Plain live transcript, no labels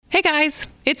guys,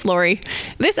 it's Lori.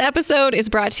 This episode is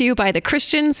brought to you by the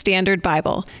Christian Standard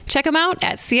Bible. Check them out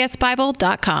at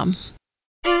csbible.com.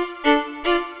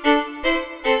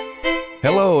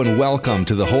 Hello and welcome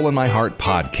to the Hole in My Heart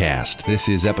podcast. This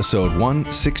is episode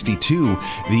 162,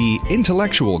 The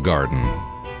Intellectual Garden.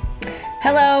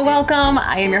 Hello, welcome.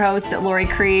 I am your host, Lori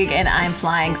Krieg, and I'm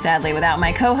flying sadly without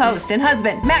my co-host and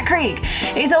husband, Matt Krieg.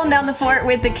 He's holding down the fort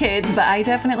with the kids, but I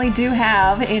definitely do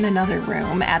have in another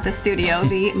room at the studio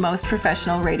the most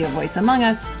professional radio voice among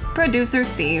us, producer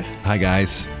Steve. Hi,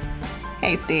 guys.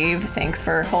 Hey, Steve. Thanks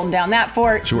for holding down that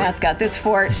fort. Sure. Matt's got this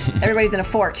fort. Everybody's in a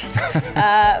fort.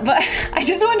 But I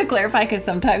just wanted to clarify because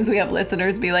sometimes we have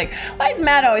listeners be like, why is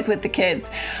Matt always with the kids?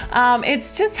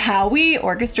 It's just how we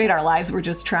orchestrate our lives. We're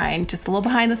just trying just a little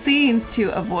behind the scenes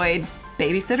to avoid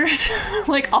babysitters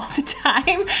like all the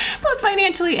time, both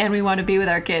financially and we want to be with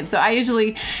our kids. So I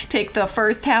usually take the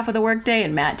first half of the workday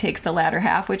and Matt takes the latter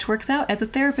half, which works out as a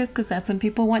therapist because that's when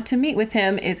people want to meet with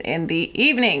him is in the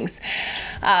evenings.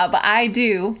 But I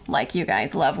do, like you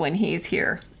guys, love when he's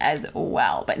here as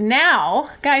well. But now,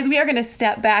 guys, we are going to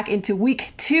step back into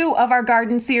week 2 of our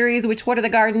garden series, which what are the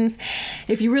gardens?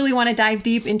 If you really want to dive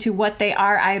deep into what they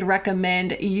are, I'd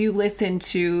recommend you listen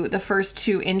to the first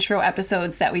 2 intro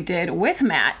episodes that we did with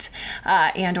Matt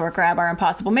and or grab our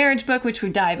Impossible Marriage book, which we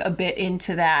dive a bit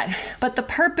into that. But the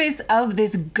purpose of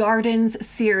this gardens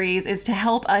series is to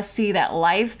help us see that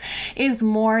life is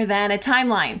more than a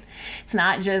timeline. It's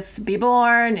not just be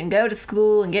born and go to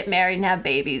school and get married and have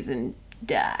babies and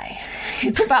die.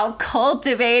 It's about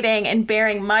cultivating and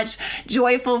bearing much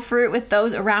joyful fruit with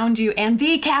those around you and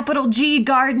the capital G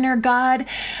gardener God.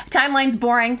 Timeline's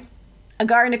boring. A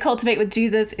garden to cultivate with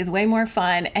Jesus is way more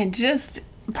fun and just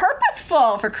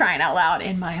purposeful, for crying out loud,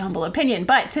 in my humble opinion.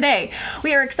 But today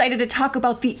we are excited to talk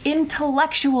about the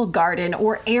intellectual garden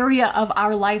or area of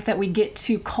our life that we get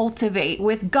to cultivate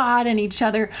with God and each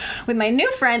other with my new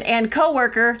friend and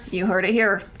co-worker, you heard it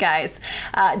here, guys,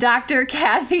 Dr.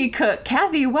 Kathy Cook.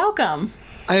 Kathy, welcome.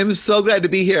 I am so glad to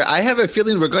be here. I have a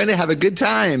feeling we're going to have a good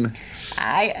time.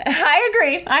 I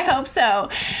agree. I hope so.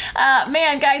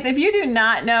 Man, guys, if you do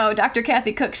not know Dr.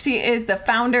 Kathy Cook, she is the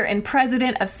founder and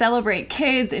president of Celebrate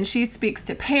Kids, and she speaks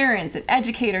to parents and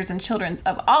educators and children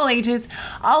of all ages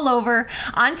all over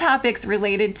on topics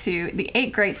related to the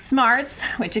 8 Great Smarts,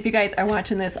 which if you guys are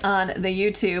watching this on the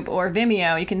YouTube or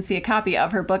Vimeo, you can see a copy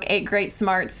of her book, 8 Great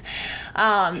Smarts,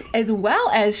 as well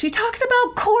as she talks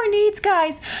about core needs,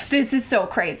 guys. This is so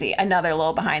crazy. Another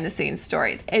little behind the scenes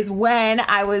stories is when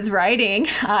I was writing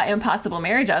Impossible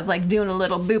Marriage, I was like doing a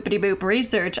little boopity boop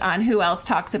research on who else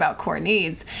talks about core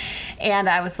needs. And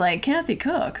I was like, Kathy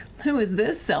Cook, who is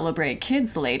this Celebrate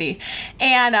Kids lady?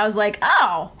 And I was like,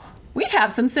 oh, we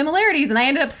have some similarities. And I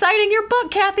ended up citing your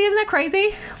book, Kathy. Isn't that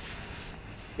crazy?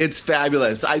 It's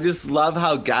fabulous. I just love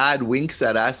how God winks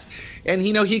at us. And,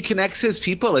 you know, he connects his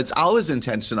people. It's always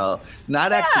intentional. It's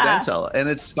not accidental. And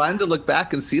it's fun to look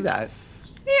back and see that.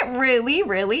 It really,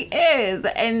 really is.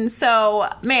 And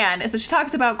so, man, so she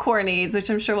talks about core needs, which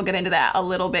I'm sure we'll get into that a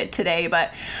little bit today.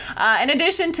 But in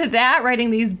addition to that, writing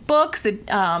these books,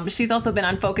 she's also been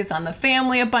on Focus on the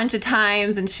Family a bunch of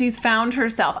times, and she's found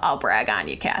herself, I'll brag on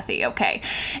you, Kathy, okay,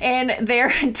 in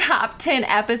their top 10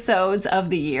 episodes of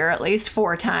the year, at least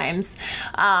 4 times.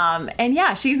 And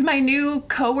yeah, she's my new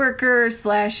coworker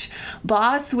 /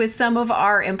 boss with some of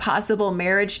our Impossible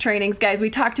Marriage trainings. Guys,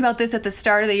 we talked about this at the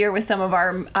start of the year with some of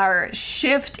our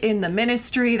shift in the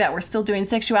ministry that we're still doing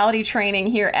sexuality training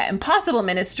here at Impossible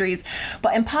Ministries,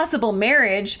 but Impossible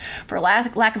Marriage, for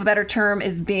lack of a better term,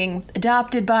 is being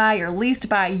adopted by or leased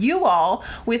by you all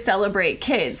with Celebrate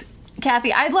Kids.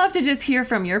 Kathy, I'd love to just hear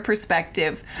from your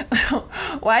perspective.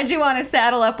 Why'd you want to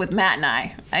saddle up with Matt and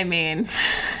I? I mean,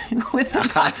 with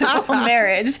Impossible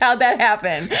Marriage, how'd that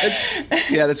happen?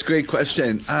 Yeah, that's a great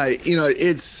question. You know,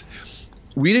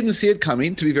 we didn't see it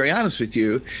coming, to be very honest with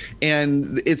you.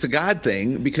 And it's a God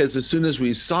thing because as soon as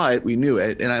we saw it, we knew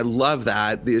it. And I love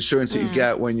that, the assurance that you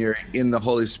get when you're in the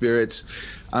Holy Spirit's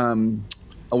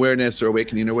awareness or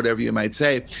awakening or whatever you might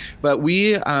say. But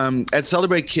we, at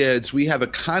Celebrate Kids, we have a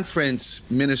conference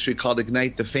ministry called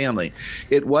Ignite the Family.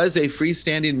 It was a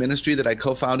freestanding ministry that I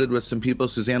co-founded with some people,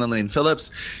 Suzanne and Lane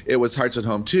Phillips. It was Hearts at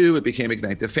Home too. It became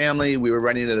Ignite the Family. We were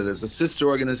running it as a sister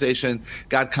organization.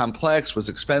 Got complex, was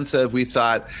expensive. We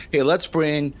thought, hey, let's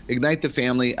bring Ignite the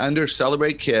Family under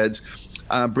Celebrate Kids.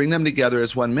 bring them together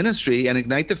as one ministry. And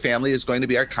Ignite the Family is going to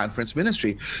be our conference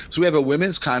ministry. So we have a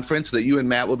women's conference that you and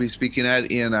Matt will be speaking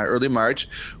at in early March.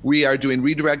 We are doing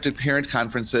redirected parent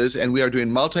conferences, and we are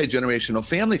doing multi-generational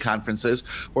family conferences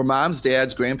where moms,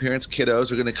 dads, grandparents,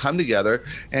 kiddos are going to come together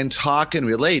and talk and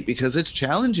relate, because it's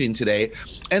challenging today.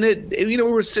 And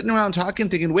we're sitting around talking,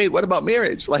 thinking, wait, what about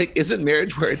marriage? Like, isn't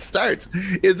marriage where it starts?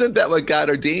 Isn't that what God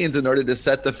ordains in order to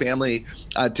set the family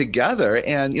together?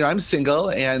 And, I'm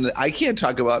single and I can't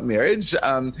talk about marriage.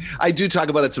 I do talk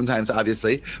about it sometimes,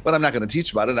 obviously, but I'm not going to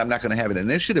teach about it. I'm not going to have an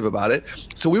initiative about it.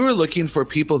 So we were looking for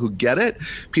people who get it,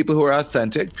 people who are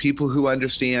authentic, people who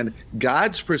understand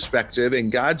God's perspective,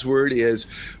 and God's word is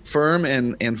firm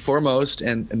and foremost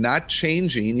and not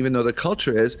changing, even though the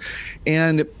culture is.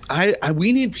 And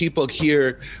we need people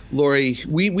here, Lori.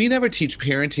 We never teach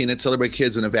parenting at Celebrate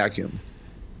Kids in a vacuum.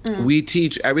 We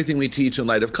teach everything we teach in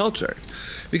light of culture,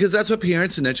 because that's what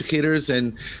parents and educators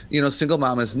and, single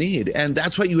mamas need. And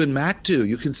that's what you and Matt do.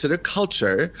 You consider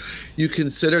culture, you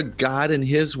consider God and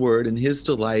his word and his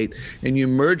delight, and you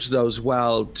merge those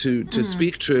well to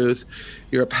speak truth.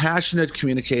 You're a passionate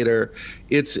communicator.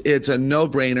 It's a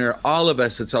no-brainer. All of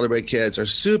us at Celebrate Kids are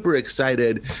super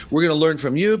excited. We're going to learn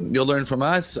from you. You'll learn from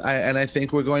us. And I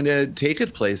think we're going to take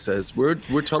it places. We're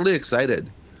totally excited.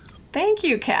 Thank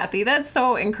you, Kathy. That's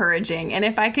so encouraging. And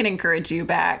if I can encourage you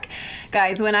back,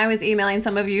 guys, when I was emailing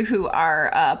some of you who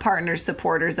are partners,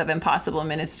 supporters of Impossible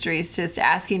Ministries, just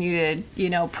asking you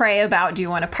to, pray about, do you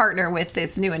want to partner with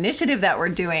this new initiative that we're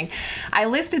doing? I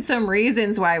listed some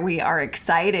reasons why we are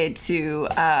excited to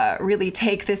really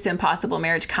take this Impossible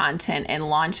Marriage content and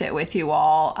launch it with you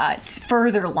all,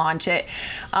 further launch it.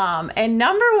 And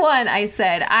number one, I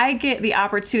said, I get the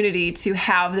opportunity to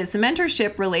have this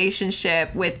mentorship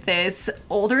relationship with this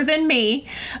older than me,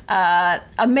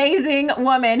 amazing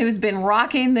woman who's been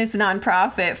rocking this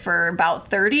nonprofit for about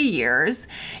 30 years.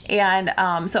 And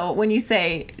so when you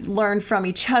say learn from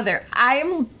each other,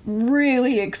 I'm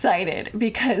really excited,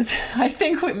 because I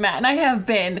think what Matt and I have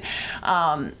been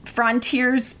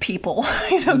frontiers people,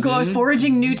 going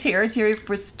foraging new territory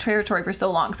for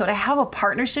so long. So to have a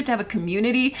partnership, to have a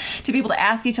community, to be able to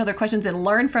ask each other questions and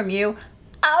learn from you,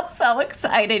 I'm so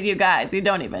excited, you guys. You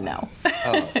don't even know.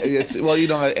 And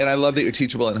I love that you're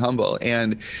teachable and humble.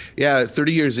 And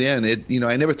 30 years in,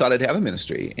 I never thought I'd have a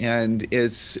ministry, and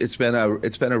it's been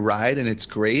a ride, and it's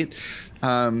great,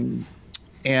 and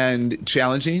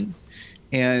challenging.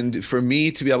 And for me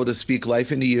to be able to speak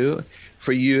life into you,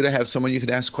 for you to have someone you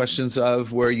can ask questions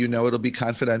of where it'll be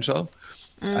confidential.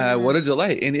 What a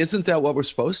delight. And isn't that what we're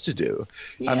supposed to do?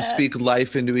 Yes. Speak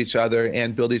life into each other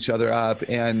and build each other up,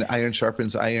 and iron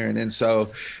sharpens iron. And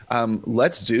so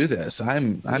let's do this.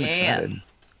 I'm excited.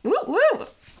 Woo, woo.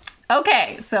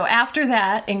 Okay, so after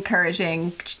that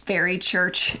encouraging, very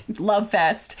church love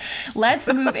fest, let's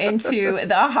move into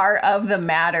the heart of the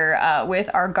matter with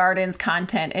our gardens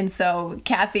content. And so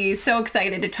Kathy, so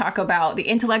excited to talk about the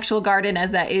intellectual garden,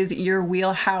 as that is your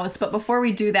wheelhouse. But before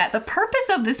we do that, the purpose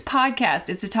of this podcast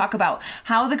is to talk about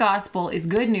how the gospel is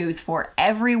good news for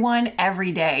everyone,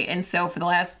 every day. And so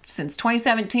since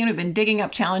 2017, we've been digging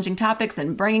up challenging topics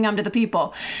and bringing them to the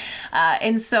people.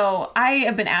 And so I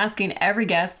have been asking every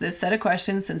guest this set of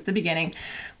questions since the beginning,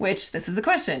 which this is the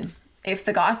question. If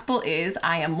the gospel is,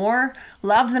 I am more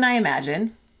loved than I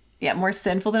imagine, yet more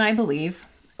sinful than I believe,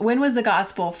 when was the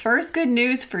gospel first good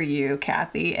news for you,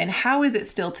 Kathy, and how is it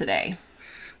still today?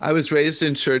 I was raised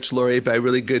in church, Lori, by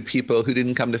really good people who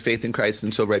didn't come to faith in Christ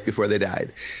until right before they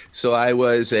died. So I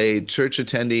was a church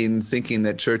attending, thinking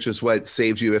that church is what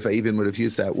saved you, if I even would have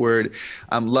used that word.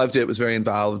 Loved it, was very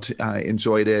involved,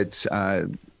 enjoyed it,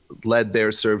 led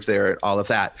there, served there, all of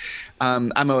that.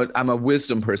 I'm a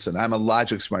wisdom person. I'm a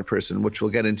logic smart person, which we'll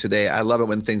get into today. I love it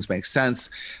when things make sense.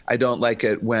 I don't like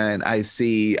it when I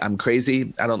see I'm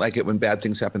crazy. I don't like it when bad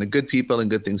things happen to good people and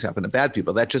good things happen to bad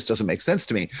people. That just doesn't make sense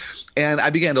to me. And I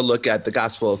began to look at the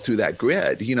gospel through that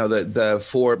grid. The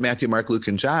four, Matthew, Mark, Luke,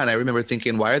 and John. I remember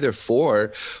thinking, why are there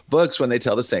 4 books when they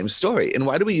tell the same story? And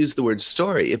why do we use the word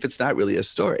story if it's not really a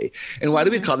story? And why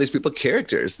do we call these people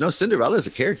characters? No, Cinderella's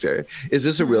a character. Is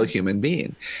this a real human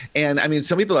being? And I mean,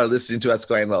 some people are listening to us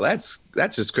going, well, that's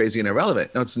just crazy and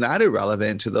irrelevant. No, it's not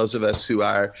irrelevant to those of us who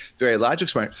are very logic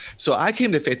smart. So I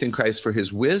came to faith in Christ for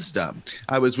his wisdom.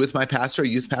 I was with my pastor, a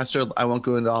youth pastor. I won't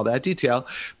go into all that detail,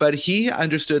 but he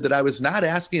understood that I was not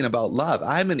asking about love.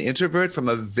 I'm an introvert from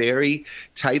a very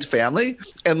tight family.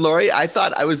 And Lori, I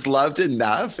thought I was loved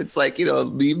enough. It's like,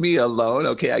 leave me alone.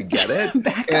 Okay, I get it.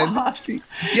 Back off.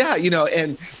 Yeah,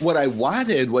 and what I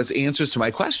wanted was answers to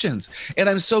my questions. And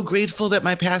I'm so grateful that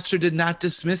my pastor did not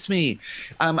dismiss me. me.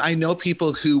 I know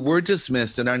people who were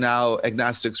dismissed and are now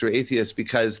agnostics or atheists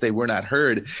because they were not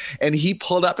heard. And he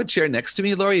pulled up a chair next to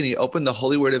me, Lori, and he opened the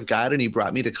Holy Word of God and he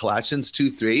brought me to Colossians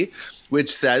 2:3,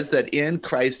 which says that in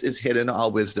Christ is hidden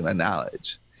all wisdom and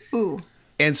knowledge. Ooh.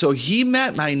 And so he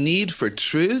met my need for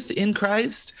truth in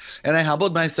Christ. And I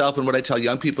humbled myself. And what I tell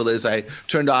young people is I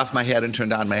turned off my head and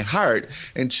turned on my heart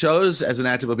and chose as an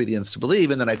act of obedience to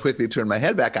believe. And then I quickly turned my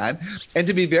head back on. And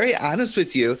to be very honest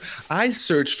with you, I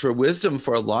searched for wisdom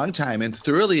for a long time and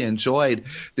thoroughly enjoyed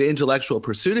the intellectual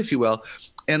pursuit, if you will.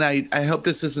 And I hope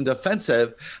this isn't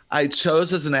offensive. I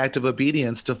chose as an act of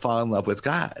obedience to fall in love with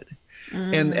God.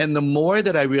 And the more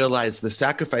that I realized the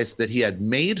sacrifice that he had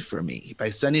made for me by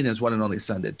sending his one and only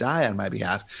son to die on my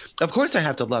behalf, of course I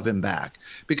have to love him back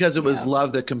because it was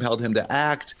love that compelled him to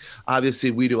act.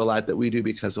 Obviously, we do a lot that we do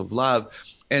because of love.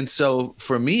 And so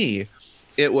for me,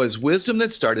 it was wisdom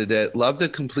that started it, love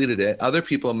that completed it. Other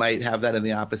people might have that in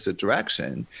the opposite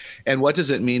direction. And what does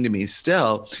it mean to me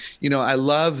still? I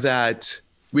love that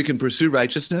we can pursue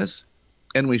righteousness,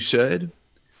 and we should,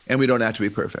 and we don't have to be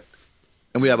perfect.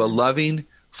 And we have a loving,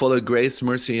 full of grace,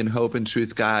 mercy, and hope and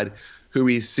truth God who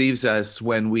receives us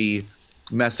when we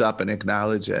mess up and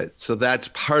acknowledge it. So that's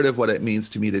part of what it means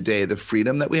to me today, the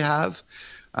freedom that we have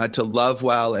to love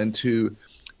well and to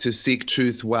seek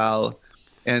truth well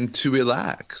and to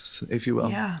relax, if you will.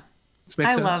 Yeah.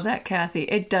 I love that, Kathy.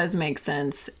 It does make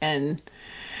sense. And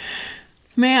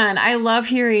man, I love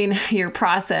hearing your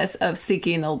process of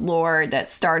seeking the Lord that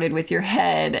started with your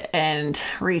head and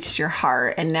reached your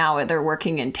heart, and now they're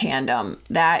working in tandem.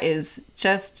 That is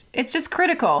it's just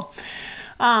critical.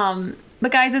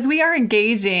 But guys, as we are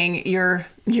engaging your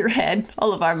head,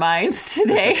 all of our minds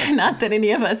today, not that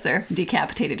any of us are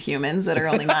decapitated humans that are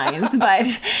only minds, but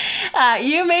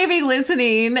you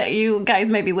guys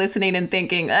may be listening and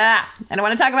thinking, I don't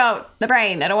want to talk about the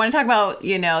brain. I don't want to talk about,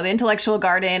 the intellectual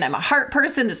garden. I'm a heart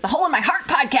person. It's the Hole in My Heart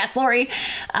podcast, Lori.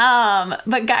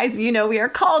 But guys, we are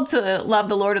called to love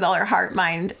the Lord with all our heart,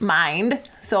 mind,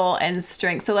 soul, and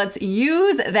strength. So let's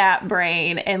use that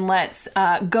brain and let's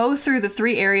go through the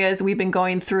 3 areas we've been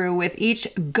going through with each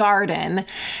garden,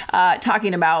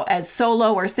 talking about as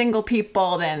solo or single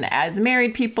people, then as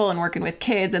married people and working with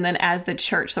kids, and then as the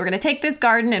church. So we're going to take this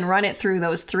garden and run it through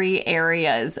those 3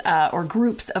 areas or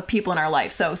groups of people in our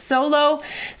life. So solo,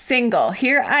 single.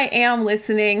 Here I am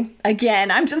listening. Again,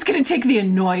 I'm just going to take the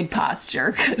annoyed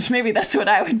posture because maybe that's what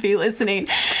I would be listening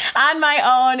on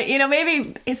my own.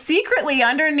 Maybe secretly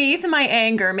underneath my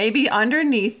anger, maybe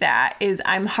underneath that is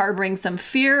I'm harboring some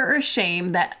fear or shame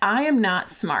that I am not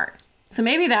smart. So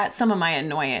maybe that's some of my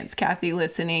annoyance, Kathy,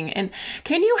 listening. And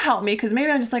can you help me? Because maybe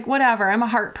I'm just like, whatever, I'm a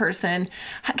heart person.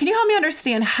 Can you help me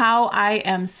understand how I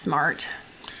am smart?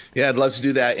 Yeah, I'd love to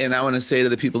do that. And I want to say to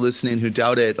the people listening who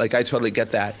doubt it, I totally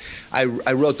get that. I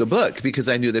wrote the book because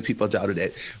I knew that people doubted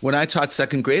it. When I taught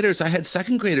second graders, I had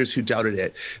second graders who doubted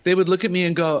it. They would look at me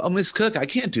and go, oh, Miss Cook, I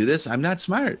can't do this. I'm not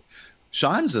smart.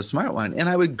 Sean's the smart one. And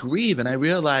I would grieve. And I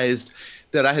realized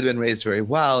that I had been raised very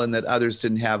well and that others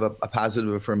didn't have a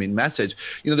positive, affirming message.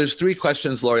 There's 3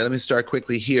 questions, Lori. Let me start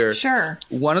quickly here. Sure.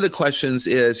 One of the questions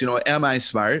is, am I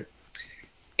smart?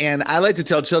 And I like to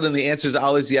tell children the answer is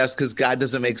always yes, because God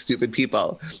doesn't make stupid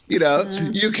people. You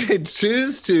can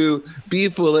choose to be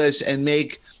foolish and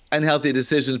make unhealthy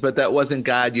decisions, but that wasn't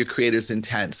God, your creator's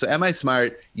intent. So am I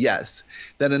smart? Yes.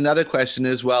 Then another question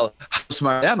is, well, how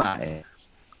smart am I?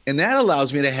 And that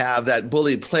allows me to have that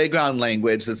bully playground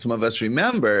language that some of us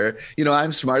remember.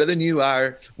 I'm smarter than you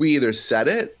are. We either said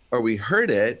it or we heard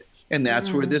it. And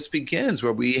that's where this begins,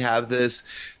 where we have this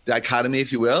dichotomy,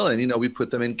 if you will. And, we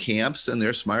put them in camps and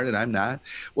they're smart and I'm not.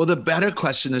 Well, the better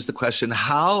question is the question,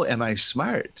 how am I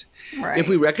smart? Right. If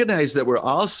we recognize that we're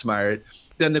all smart,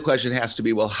 then the question has to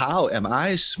be, well, how am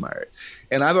I smart?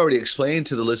 And I've already explained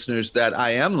to the listeners that I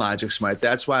am logic smart.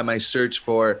 That's why my search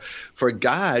for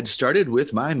God started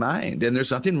with my mind. And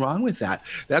there's nothing wrong with that.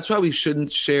 That's why we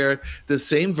shouldn't share the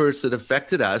same verse that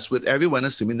affected us with everyone,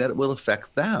 assuming that it will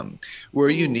affect them. We're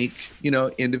unique,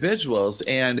 individuals.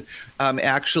 And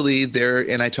actually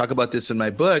and I talk about this in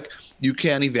my book, you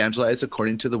can evangelize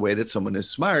according to the way that someone is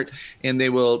smart. And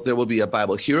there will be a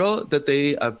Bible hero that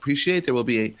they appreciate. There will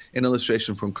be an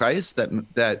illustration from Christ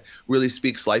that really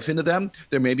speaks life into them.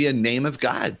 There may be a name of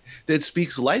God that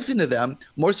speaks life into them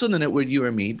more so than it would you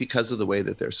or me because of the way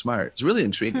that they're smart. It's really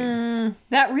intriguing. And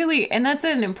that's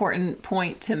an important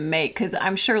point to make, because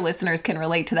I'm sure listeners can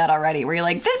relate to that already, where you're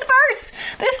like, this verse,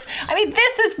 this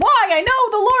is why I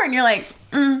know the Lord. And you're like,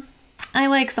 I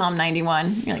like Psalm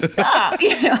 91. You're like,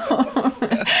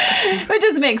 it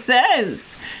just makes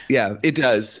sense. Yeah, it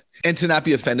does. And to not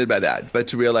be offended by that, but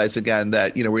to realize again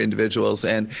that, we're individuals.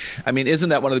 And I mean, isn't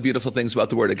that one of the beautiful things about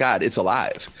the Word of God? It's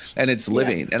alive and it's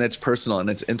living and it's personal and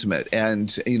it's intimate.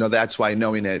 And, that's why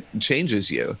knowing it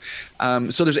changes you.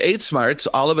 So there's 8 smarts.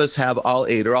 All of us have all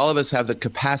 8, or all of us have the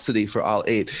capacity for all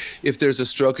 8. If there's a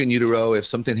stroke in utero, if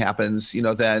something happens,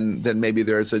 then maybe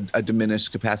there's a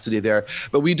diminished capacity there.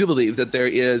 But we do believe that there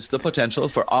is the potential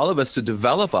for all of us to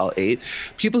develop all 8.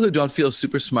 People who don't feel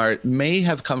super smart may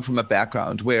have come from a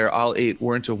background where all 8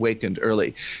 weren't awakened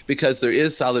early, because there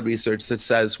is solid research that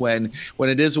says when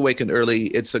it is awakened early,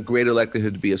 it's a greater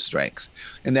likelihood to be a strength.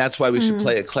 And that's why we should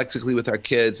play eclectically with our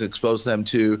kids, expose them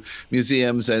to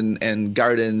museums and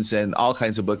gardens and all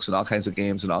kinds of books and all kinds of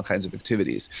games and all kinds of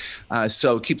activities.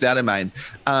 So keep that in mind.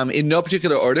 In no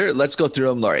particular order, let's go through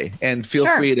them, Lori, and feel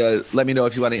free to let me know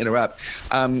if you want to interrupt.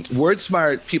 Word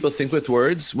smart people think with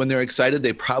words. When they're excited,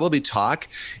 they probably talk,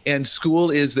 and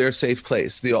school is their safe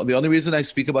place. The only reason I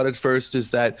speak about it first is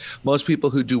that most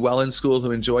people who do well in school,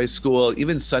 who enjoy school,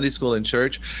 even Sunday school and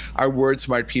church, are word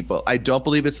smart people. I don't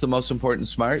believe it's the most important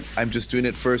smart. I'm just doing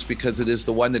it first because it is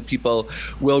the one that people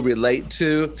will relate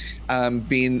to,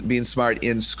 being smart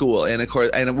in school. And of course,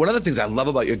 and one of the things I love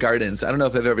about your gardens, I don't know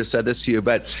if I've ever said this to you,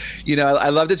 but I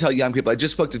love to tell young people. I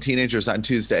just spoke to teenagers on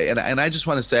Tuesday, and I just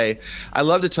want to say, I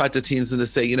love to talk to teens and to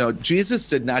say, Jesus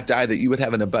did not die that you would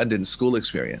have an abundant school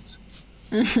experience.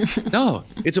 No,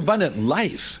 it's abundant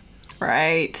life.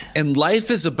 Right. And life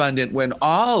is abundant when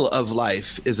all of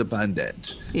life is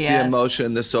abundant. Yes. The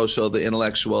emotion, the social, the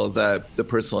intellectual, the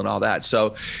personal, and all that.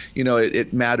 So,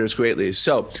 it matters greatly.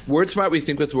 So, word smart, we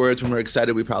think with words. When we're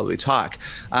excited, we probably talk.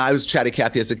 I was chatty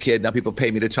Cathy as a kid. Now people pay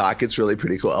me to talk. It's really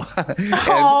pretty cool.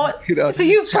 So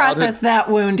you've processed that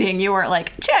wounding. You weren't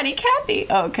like, chatty Cathy.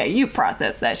 Okay, you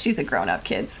processed that. She's a grown-up,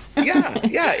 kids. Yeah.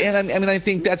 And I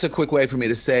think that's a quick way for me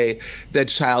to say that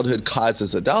childhood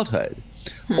causes adulthood.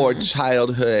 Or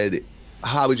childhood,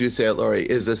 how would you say it, Lori,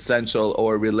 is essential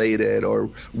or related or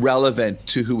relevant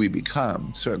to who we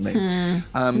become, certainly.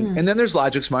 And then there's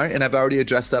logic smart, and I've already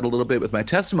addressed that a little bit with my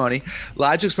testimony.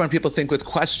 Logic smart people think with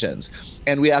questions,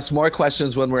 and we ask more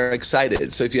questions when we're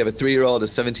excited. So if you have a 3-year-old, a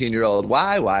 17-year-old,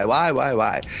 why?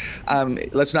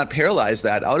 Let's not paralyze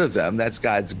that out of them. That's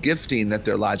God's gifting that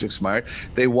they're logic smart.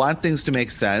 They want things to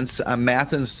make sense.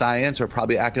 Math and science are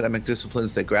probably academic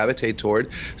disciplines they gravitate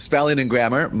toward. Spelling and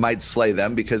grammar might slay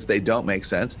them because they don't make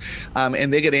sense.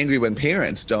 And they get angry when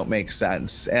parents don't make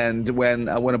sense. And when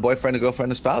a boyfriend, a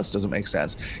girlfriend, a spouse doesn't make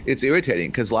sense. It's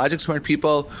irritating because logic smart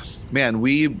people, man,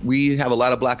 we have a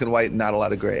lot of black and white and not a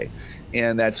lot of gray.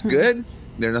 And that's good.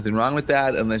 There's nothing wrong with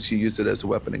that unless you use it as a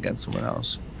weapon against someone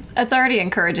else. It's already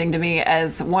encouraging to me,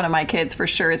 as one of my kids for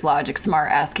sure is logic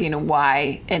smart, asking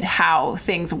why and how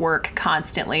things work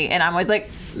constantly. And I'm always like,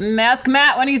 ask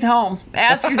Matt when he's home.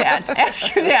 Ask your dad.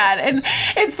 Ask your dad. And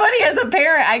it's funny, as a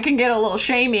parent, I can get a little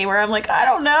shamey where I'm like, I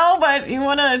don't know, but you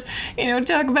want to,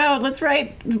 talk about, let's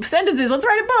write sentences, let's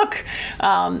write a book.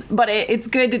 But it's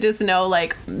good to just know,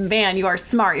 like, man, you are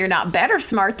smart. You're not better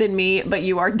smart than me, but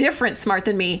you are different smart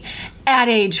than me at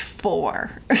age 4.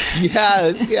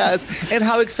 Yes. And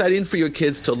how exciting for your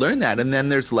kids to learn that. And then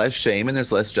there's less shame and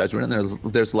there's less judgment and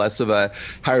there's less of a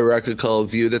hierarchical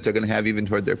view that they're going to have even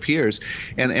toward their peers.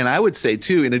 And I would say,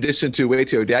 too, in addition to wait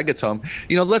till your dad gets home,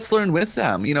 let's learn with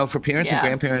them, for parents and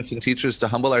grandparents and teachers to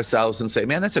humble ourselves and say,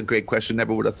 man, that's a great question.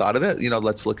 Never would have thought of it.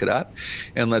 Let's look it up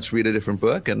and let's read a different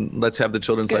book and let's have the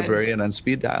children's librarian on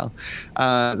speed dial.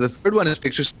 The third one is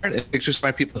picture smart. And picture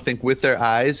smart people think with their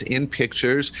eyes in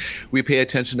pictures. We pay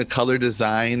attention to color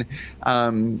design,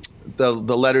 the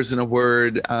letters in a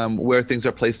word, where things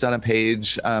are placed on a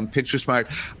page. Picture smart,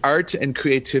 art and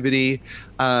creativity,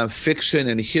 fiction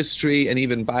and history, and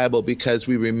even Bible, because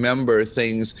we remember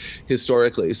things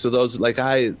historically. So those, like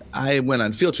I went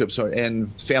on field trips and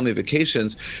family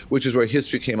vacations, which is where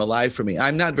history came alive for me.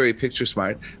 I'm not very picture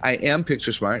smart. I am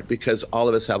picture smart because all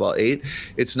of us have all 8.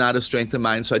 It's not a strength of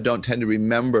mine, so I don't tend to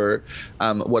remember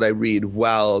what I read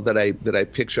well that I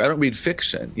picture. I don't read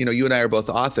fiction. You and I are both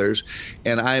authors,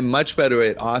 and I'm much better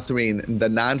at authoring the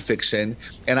nonfiction,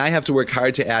 and I have to work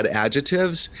hard to add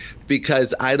adjectives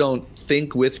because I don't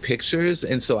think with pictures,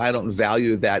 and so I don't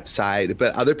value that side.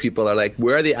 But other people are like,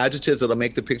 where are the adjectives that'll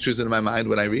make the pictures in my mind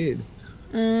when I read?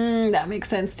 That makes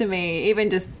sense to me. Even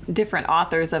just different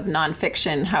authors of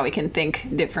nonfiction, how we can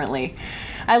think differently.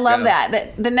 I love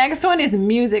that. The next one is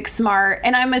music smart.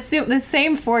 And I'm assuming the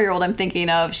same 4-year-old I'm thinking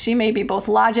of, she may be both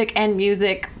logic and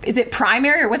music. Is it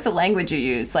primary, or what's the language you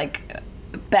use? Like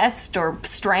best or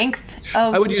strength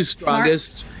of I would use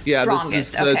strongest. Smart? Yeah,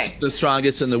 strongest. Okay. the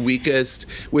strongest and the weakest.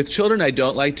 With children, I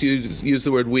don't like to use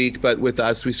the word weak, but with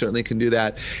us, we certainly can do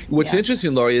that. What's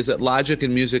interesting, Lori, is that logic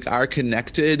and music are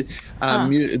connected.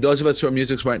 Those of us who are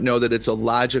music smart know that it's a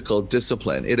logical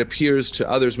discipline. It appears to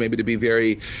others maybe to be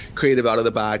very creative, out of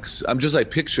the box. Just like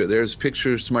picture. There's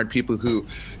picture smart people who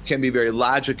can be very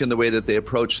logic in the way that they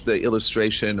approach the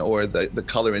illustration or the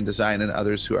color and design, and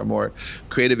others who are more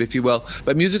creative, if you will.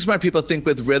 But music smart people think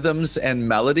with rhythms and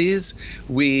melodies.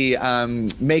 We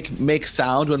make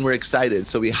sound when we're excited.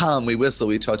 So we hum, we whistle,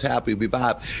 we toe tap, we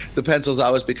bebop. The pencils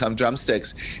always become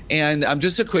drumsticks. And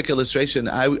just a quick illustration.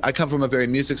 I come from a very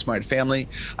music smart family.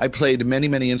 I played many,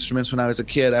 many instruments when I was a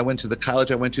kid. I went to the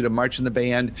college I went to march in the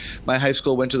band. My high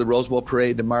school went to the Rose Bowl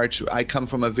parade to march. I come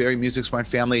from a very music smart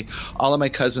family. All of my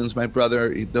cousins, my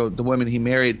brother, the women he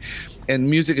married, and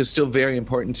music is still very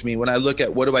important to me. When I look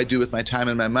at what do I do with my time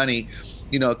and my money,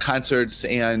 concerts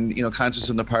and, concerts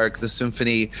in the park, the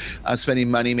symphony,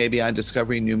 spending money maybe on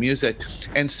discovering new music.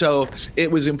 And so it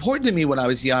was important to me when I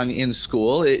was young in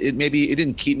school. It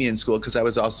didn't keep me in school because I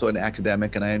was also an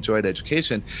academic and I enjoyed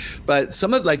education. But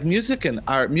some of like music and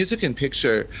art, music and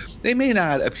picture, they may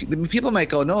not, people might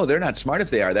go, no, they're not smart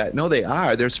if they are that. No, they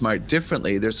are. They're smart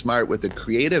differently. They're smart with a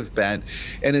creative bent,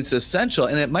 and it's essential.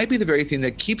 And it might be the very thing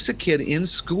that keeps a kid in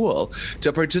school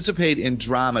to participate in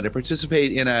drama, to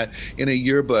participate in a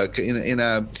yearbook,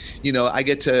 I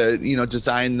get to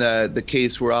design the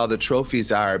case where all the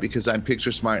trophies are because I'm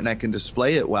picture smart and I can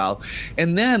display it well.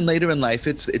 And then later in life,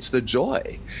 it's the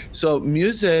joy. So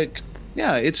music,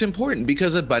 it's important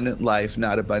because abundant life,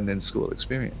 not abundant school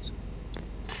experience.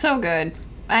 So good.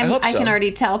 I can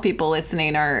already tell people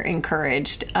listening are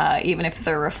encouraged, even if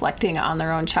they're reflecting on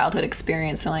their own childhood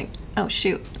experience. They're like, oh,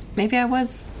 shoot, maybe I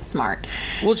was smart.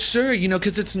 Well, sure,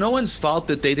 because it's no one's fault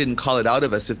that they didn't call it out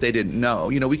of us if they didn't know.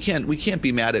 We can't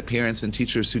be mad at parents and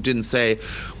teachers who didn't say,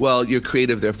 well, you're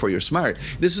creative, therefore you're smart.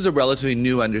 This is a relatively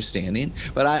new understanding,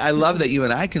 but I love that you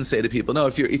and I can say to people, no,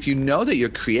 if you know that you're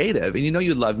creative and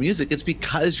you love music, it's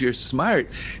because you're smart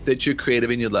that you're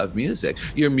creative and you love music.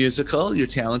 You're musical, you're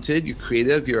talented, you're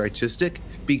creative, you're artistic,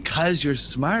 because you're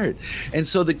smart. And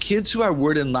so the kids who are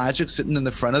word and logic sitting in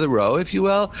the front of the row, if you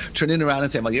will, turning around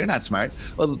and saying, well, you're not smart.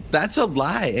 Well, that's a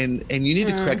lie. And you need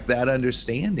to correct that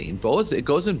understanding. It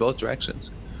goes in both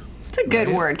directions. It's a good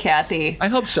word, Kathy. I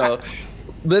hope so.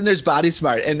 Then there's body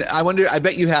smart. And I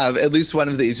bet you have at least one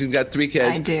of these. You've got 3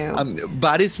 kids. I do.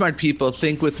 Body smart people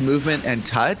think with movement and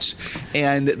touch,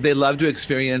 and they love to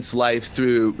experience life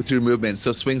through movement.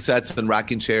 So swing sets and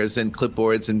rocking chairs and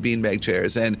clipboards and beanbag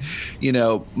chairs. And,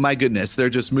 my goodness, they're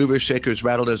just movers, shakers,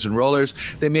 rattlers, and rollers.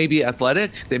 They may be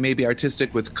athletic. They may be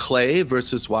artistic with clay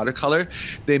versus watercolor.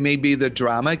 They may be the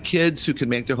drama kids who can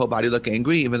make their whole body look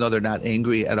angry, even though they're not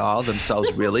angry at all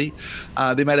themselves, really.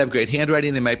 They might have great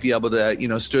handwriting. They might be able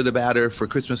to, stir the batter for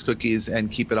Christmas cookies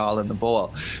and keep it all in the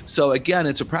bowl. So again,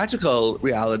 it's a practical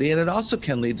reality, and it also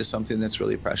can lead to something that's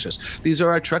really precious. These are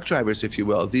our truck drivers, if you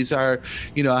will. These are,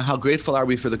 how grateful are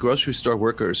we for the grocery store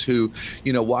workers who,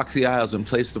 walk the aisles and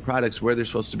place the products where they're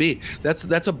supposed to be.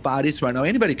 That's a body smart. Now,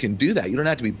 anybody can do that. You don't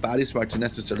have to be body smart to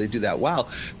necessarily do that well.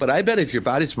 But I bet if you're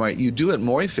body smart, you do it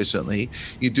more efficiently,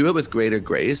 you do it with greater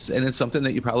grace, and it's something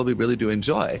that you probably really do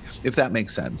enjoy, if that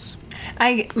makes sense.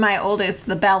 My oldest,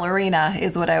 the ballerina,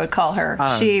 is what I would call her.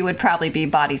 She would probably be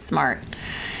body smart.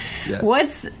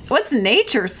 Yes. What's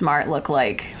nature smart look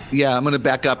like? Yeah, I'm going to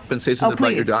back up and say something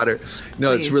about your daughter.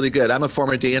 No, Please. It's really good. I'm a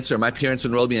former dancer. My parents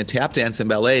enrolled me in tap dance and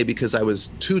ballet because I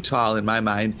was too tall in my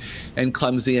mind and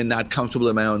clumsy and not comfortable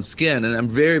in my own skin. And I'm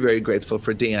very, very grateful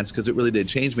for dance because it really did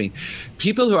change me.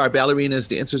 People who are ballerinas,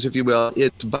 dancers, if you will,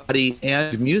 it's body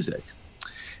and music.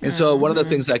 And so one of the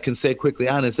things I can say quickly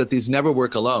on is that these never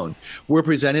work alone. We're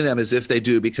presenting them as if they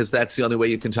do because that's the only way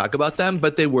you can talk about them,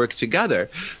 but they work together.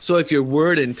 So if you're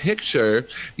word and picture,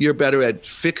 you're better at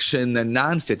fiction than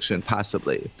nonfiction,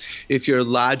 possibly. If you're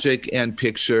logic and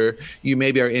picture, you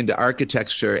maybe are into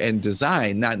architecture and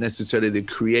design, not necessarily the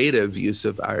creative use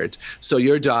of art. So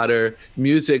your daughter,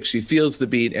 music, she feels the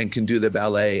beat and can do the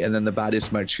ballet, and then the body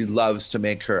smart, she loves to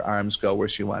make her arms go where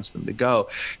she wants them to go.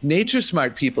 Nature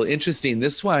smart people, interesting,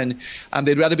 this one,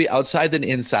 they'd rather be outside than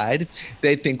inside.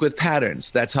 They think with patterns.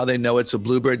 That's how they know it's a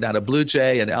bluebird, not a blue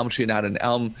jay, an elm tree, not an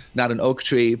oak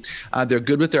tree. They're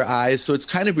good with their eyes. So it's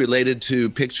kind of related to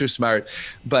picture smart,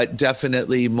 but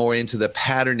definitely more into the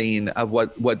patterning of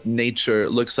what nature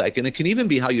looks like. And it can even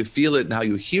be how you feel it and how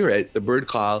you hear it, the bird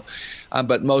call.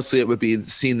 But mostly it would be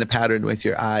seeing the pattern with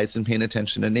your eyes and paying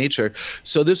attention to nature.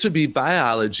 So this would be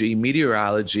biology,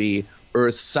 meteorology,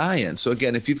 earth science. So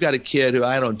again, if you've got a kid who,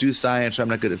 I don't do science, or I'm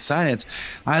not good at science,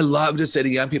 I love to say to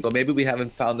young people, maybe we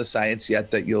haven't found the science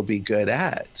yet that you'll be good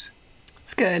at.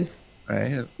 It's good.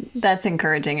 Right. That's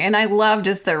encouraging. And I love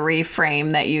just the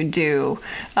reframe that you do,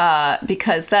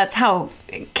 because that's how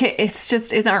it's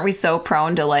just, aren't we so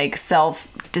prone to like self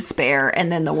despair, and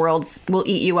then the world will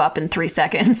eat you up in 3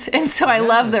 seconds. And so I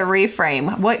love the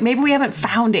reframe. Maybe we haven't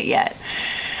found it yet.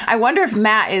 I wonder if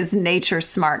Matt is nature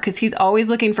smart, because he's always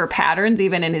looking for patterns,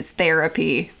 even in his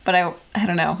therapy. But I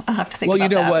don't know. I'll have to think about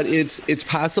that. Well, you know what? It's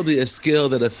possibly a skill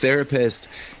that a therapist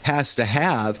has to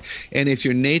have. And if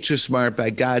you're nature smart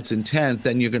by God's intent,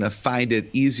 then you're going to find it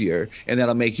easier, and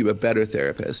that'll make you a better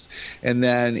therapist. And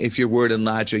then if you're word and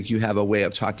logic, you have a way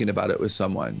of talking about it with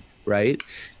someone, right?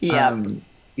 Yeah.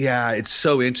 Yeah, it's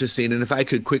so interesting. And if I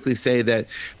could quickly say that,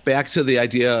 back to the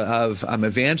idea of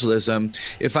evangelism,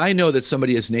 if I know that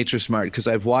somebody is nature smart because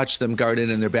I've watched them garden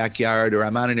in their backyard, or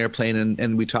I'm on an airplane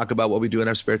and we talk about what we do in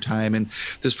our spare time, and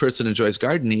this person enjoys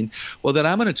gardening, well, then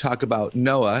I'm going to talk about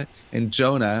Noah and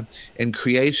Jonah and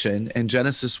creation and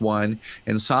Genesis 1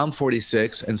 and Psalm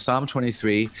 46 and Psalm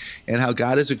 23, and how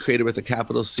God is a creator with a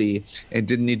capital C, and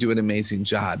didn't he do an amazing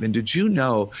job? And did you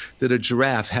know that a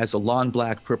giraffe has a long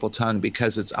black purple tongue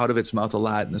because it's out of its mouth a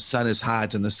lot, and the sun is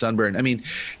hot and the sunburn? I mean,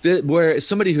 where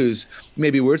somebody who's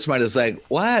maybe word smart is like,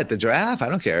 what, the giraffe? I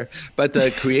don't care. But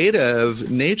the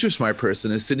creative nature smart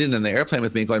person is sitting in the airplane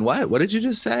with me going, what did you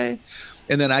just say?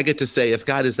 And then I get to say, if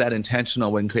God is that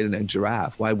intentional when creating a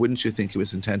giraffe, why wouldn't you think he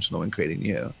was intentional when creating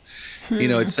you? You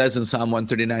know, it says in Psalm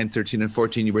 139, 13 and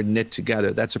 14, you were knit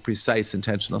together. That's a precise,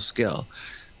 intentional skill.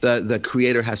 The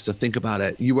creator has to think about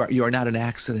it. You are not an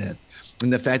accident.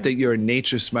 And the fact that you're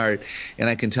nature smart, and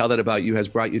I can tell that about you, has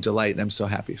brought you delight, and I'm so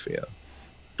happy for you.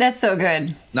 That's so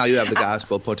good. Now you have the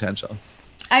gospel potential.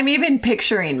 I'm even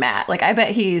picturing Matt. Like, I bet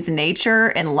he's nature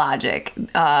and logic.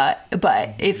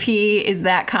 But if he is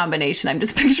that combination, I'm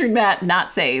just picturing Matt not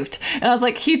saved. And I was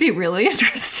like, he'd be really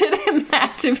interested in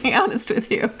that, to be honest with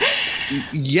you.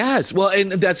 Yes. Well,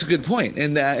 and that's a good point.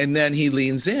 And then he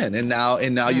leans in. And now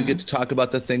you get to talk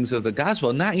about the things of the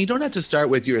gospel. Now, you don't have to start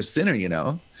with you're a sinner, you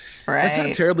know. Right. That's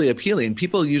not terribly appealing.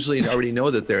 People usually already know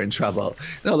that they're in trouble.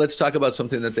 No, let's talk about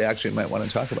something that they actually might want to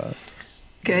talk about.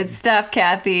 Good stuff,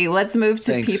 Kathy. Let's move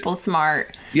to Thanks. People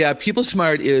Smart. Yeah, People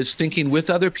Smart is thinking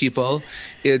with other people.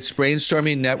 It's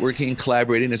brainstorming, networking,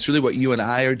 collaborating. It's really what you and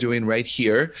I are doing right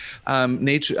here.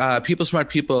 People Smart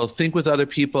people think with other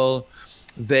people.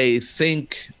 They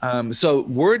think, so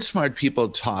word smart people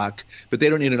talk, but they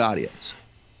don't need an audience.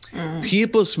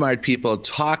 People smart people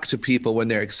talk to people when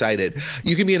they're excited.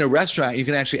 You can be in a restaurant. You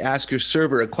can actually ask your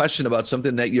server a question about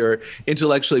something that you're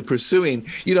intellectually pursuing.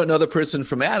 You don't know the person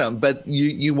from Adam, but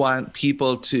you want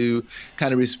people to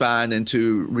kind of respond and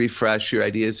to refresh your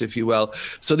ideas, if you will.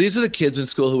 So these are the kids in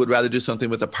school who would rather do something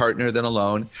with a partner than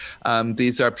alone.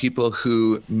 These are people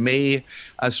who may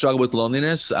struggle with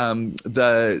loneliness.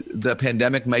 The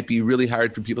pandemic might be really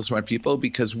hard for people smart people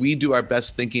because we do our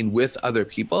best thinking with other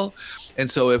people. And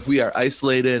so if we are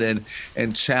isolated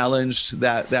and challenged,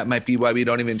 that might be why we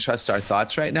don't even trust our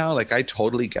thoughts right now. Like, I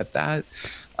totally get that.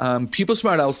 People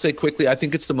Smart, I'll say quickly, I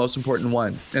think it's the most important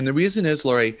one. And the reason is,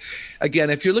 Lori, again,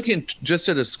 if you're looking just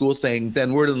at a school thing,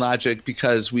 then word and logic,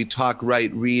 because we talk,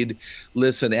 write, read,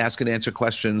 listen, ask and answer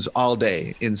questions all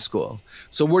day in school.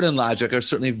 So word and logic are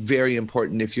certainly very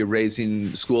important if you're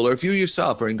raising school, or if you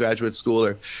yourself are in graduate school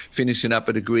or finishing up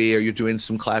a degree, or you're doing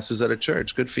some classes at a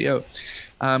church. Good for you.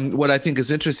 What I think is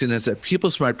interesting is that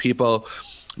People Smart people,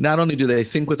 not only do they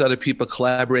think with other people,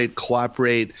 collaborate,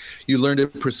 cooperate, you learn to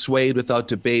persuade without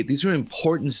debate. These are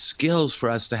important skills for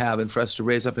us to have and for us to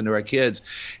raise up into our kids.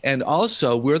 And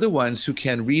also, we're the ones who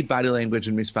can read body language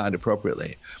and respond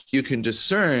appropriately. You can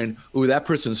discern, ooh, that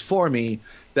person's for me,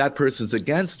 that person's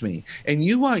against me. And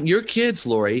you want your kids,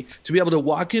 Lori, to be able to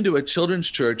walk into a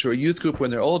children's church or a youth group when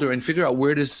they're older and figure out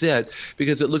where to sit,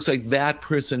 because it looks like that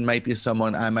person might be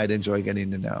someone I might enjoy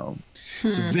getting to know.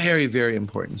 It's a very, very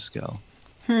important skill.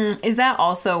 Is that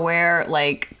also where,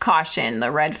 like, caution,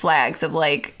 the red flags of,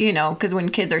 like, you know, because when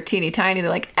kids are teeny tiny, they're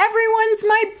like, everyone's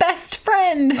my best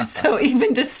friend. So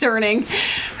even discerning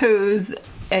who's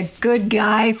a good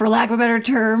guy, for lack of a better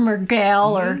term, or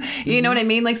gal, or you know what I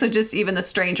mean? Like, so just even the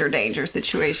stranger danger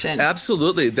situation.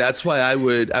 Absolutely. That's why I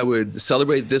would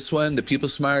celebrate this one, the People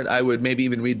Smart. I would maybe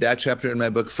even read that chapter in my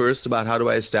book first about how do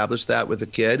I establish that with a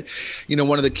kid. You know,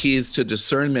 one of the keys to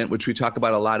discernment, which we talk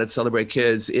about a lot at Celebrate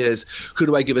Kids, is who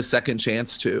do I give a second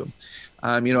chance to?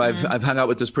 You know, I've hung out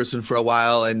with this person for a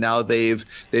while, and now they've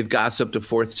gossiped a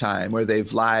fourth time, or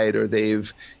they've lied, or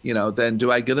they've, you know, then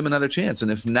do I give them another chance? And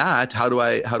if not, how do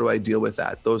I deal with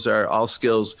that? Those are all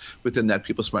skills within that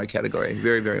People Smart category.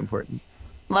 Very, very important.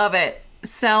 Love it.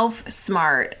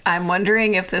 self-smart. I'm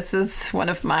wondering if this is one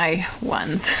of my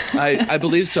ones. I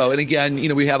believe so. And again,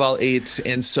 we have all 8.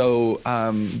 And so,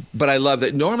 but I love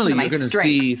that normally you're going to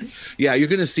see, you're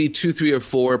going to see 2, 3, or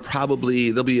 4,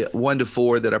 probably there'll be 1 to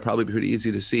 4 that are probably pretty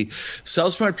easy to see.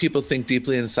 Self-smart people think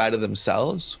deeply inside of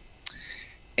themselves.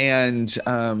 And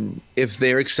if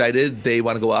they're excited, they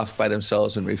want to go off by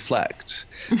themselves and reflect.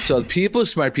 So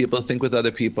smart people think with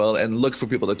other people and look for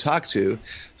people to talk to.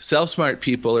 Self-smart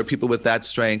people, or people with that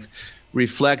strength,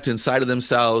 reflect inside of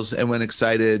themselves, and when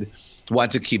excited,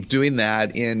 want to keep doing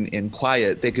that in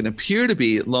quiet. They can appear to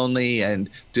be lonely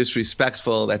and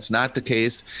disrespectful. That's not the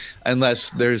case unless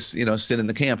there's sin in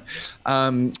the camp.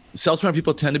 Self-smart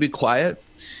people tend to be quiet,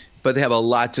 but they have a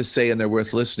lot to say and they're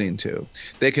worth listening to.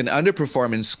 They can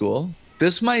underperform in school.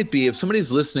 This might be, if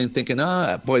somebody's listening thinking,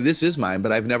 oh, boy, this is mine,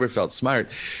 but I've never felt smart.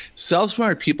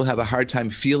 Self-smart people have a hard time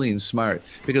feeling smart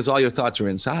because all your thoughts are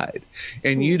inside.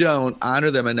 And you don't honor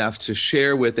them enough to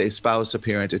share with a spouse, a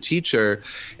parent, a teacher.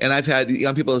 And I've had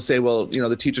young people say, well,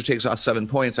 the teacher takes off 7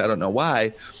 points. I don't know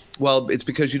why. Well, it's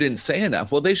because you didn't say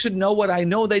enough. Well, they should know what I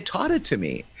know. They taught it to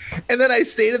me. And then I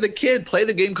say to the kid, play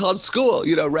the game called school,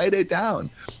 write it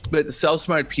down. But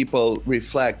self-smart people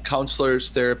reflect. Counselors,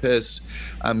 therapists,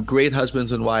 great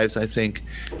husbands and wives, I think,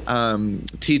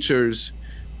 teachers,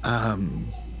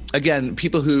 again,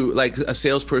 people who, like a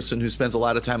salesperson who spends a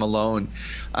lot of time alone,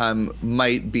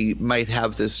 might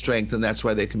have this strength, and that's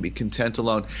why they can be content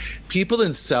alone. People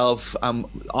in self,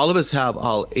 all of us have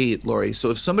all 8, Lori.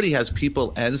 So if somebody has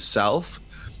people and self,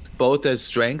 both as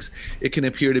strengths, it can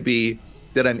appear to be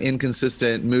that I'm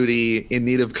inconsistent, moody, in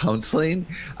need of counseling.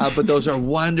 But those are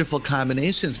wonderful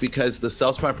combinations because the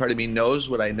self-smart part of me knows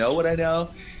what I know,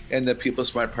 and the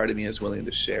people-smart part of me is willing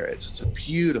to share it. So it's a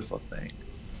beautiful thing.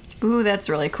 Ooh, that's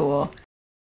really cool.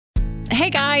 Hey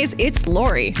guys, it's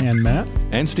Lori. And Matt.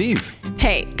 And Steve.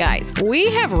 Hey guys, we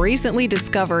have recently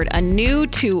discovered a new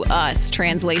to us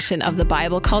translation of the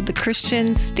Bible called the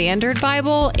Christian Standard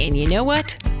Bible. And you know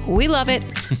what? We love it.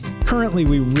 Currently,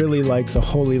 we really like the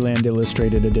Holy Land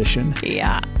Illustrated Edition.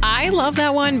 Yeah, I love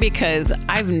that one because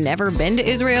I've never been to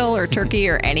Israel or Turkey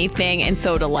or anything. And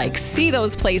so to see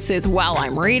those places while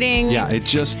I'm reading. Yeah,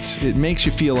 it makes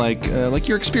you feel like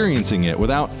you're experiencing it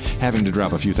without having to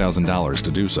drop a few $1,000s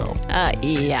to do so.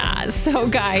 Yeah. So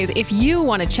guys, if you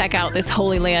want to check out this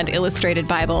Holy Land Illustrated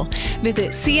Bible,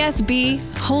 visit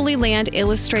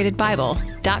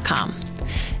csbholylandillustratedbible.com.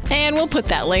 And we'll put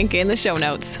that link in the show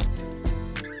notes.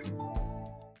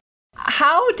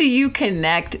 How do you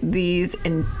connect these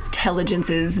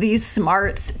intelligences, these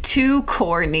smarts, to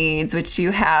core needs, which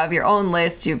you have your own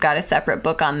list, you've got a separate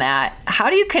book on that. How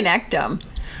do you connect them?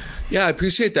 Yeah, I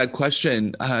appreciate that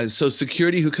question. So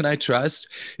security, who can I trust?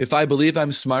 If I believe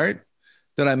I'm smart,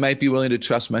 then I might be willing to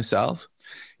trust myself.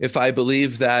 If I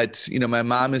believe that, my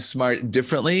mom is smart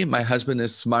differently, my husband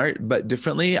is smart, but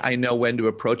differently, I know when to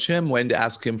approach him, when to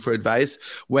ask him for advice,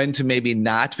 when to maybe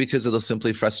not, because it'll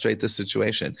simply frustrate the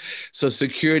situation. So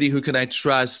security, who can I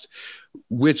trust?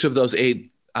 Which of those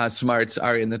 8 smarts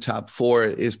are in the top 4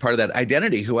 is part of that.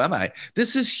 Identity, who am I?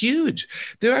 This is huge.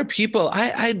 There are people,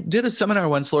 I did a seminar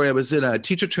once, Lori. I was in a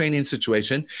teacher training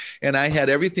situation, and I had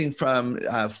everything from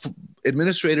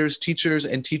administrators, teachers,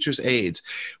 and teachers' aides.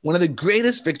 One of the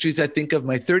greatest victories, I think, of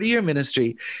my 30-year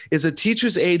ministry is a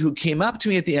teacher's aide who came up to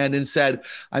me at the end and said,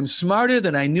 I'm smarter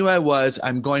than I knew I was.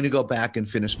 I'm going to go back and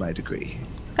finish my degree.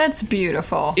 That's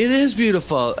beautiful. It is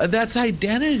beautiful. That's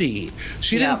identity.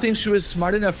 She didn't think she was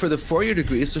smart enough for the 4-year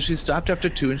degree, so she stopped after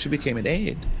 2 and she became an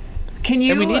aide.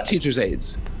 And we need teachers'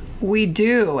 aides. We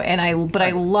do, I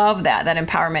love that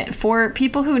empowerment. For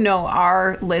people who know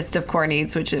our list of core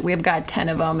needs, which we've got 10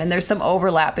 of them, and there's some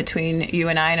overlap between you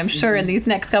and I, and I'm sure in these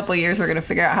next couple of years we're going to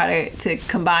figure out how to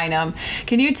combine them.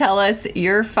 Can you tell us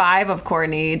your 5 of core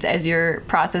needs as you're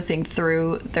processing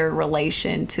through their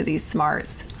relation to these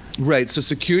smarts? Right. So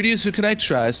security is, who can I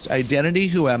trust? Identity,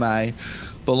 who am I?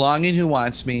 Belonging, who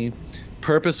wants me?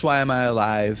 Purpose, why am I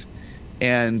alive?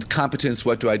 And competence,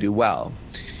 what do I do well?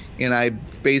 And I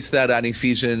base that on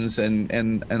Ephesians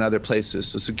and other places.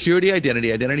 So security,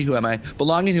 identity, who am I?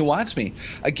 Belonging, who wants me?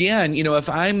 Again, if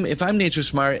I'm nature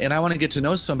smart and I want to get to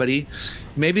know somebody,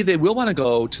 maybe they will want to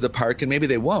go to the park and maybe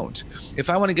they won't. If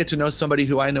I want to get to know somebody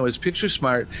who I know is picture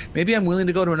smart, maybe I'm willing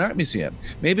to go to an art museum.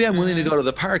 Maybe I'm willing to go to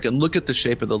the park and look at the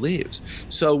shape of the leaves.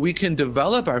 So we can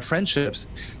develop our friendships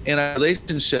and our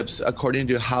relationships according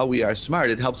to how we are smart.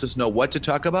 It helps us know what to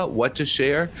talk about, what to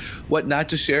share, what not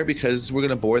to share, because we're going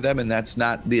to bore them, and that's not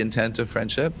not the intent of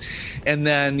friendship. And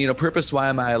then, purpose, why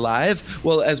am I alive?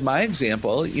 Well, as my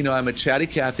example, I'm a chatty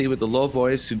Cathy with a low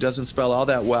voice who doesn't spell all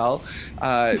that well,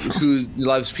 who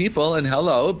loves people,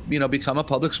 and become a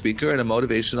public speaker and a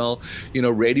motivational,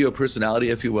 radio personality,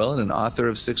 if you will, and an author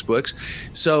of 6 books.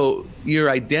 So your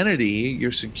identity,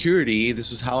 your security,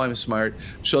 this is how I'm smart,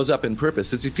 shows up in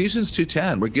purpose. It's Ephesians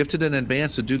 2:10. We're gifted in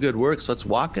advance to do good works. Let's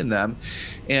walk in them.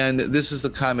 And this is the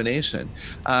combination.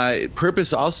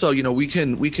 Purpose also, we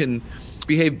can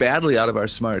behave badly out of our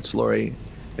smarts, Lori.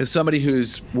 As somebody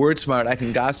who's word smart, I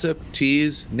can gossip,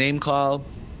 tease, name call,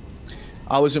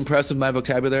 always impressed with my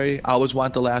vocabulary, always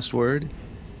want the last word.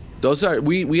 Those are,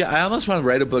 I almost want to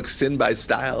write a book, Sin by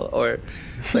Style, or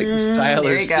like Style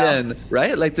or Sin,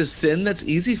 right? Like the sin that's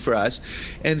easy for us.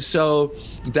 And so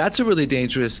that's a really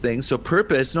dangerous thing. So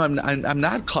purpose, no, I'm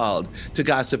not called to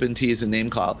gossip and tease and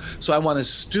name call. So I want to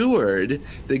steward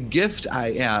the gift I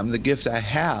am, the gift I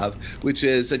have, which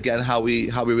is, again, how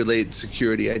we relate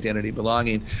security, identity,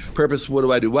 belonging. Purpose, what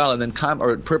do I do well? And then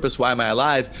purpose, why am I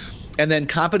alive? And then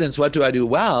competence, what do I do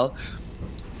well?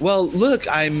 Well, look,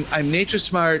 I'm nature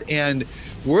smart and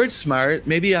word smart.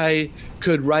 Maybe I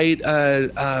could write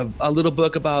a little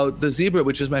book about the zebra,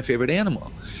 which is my favorite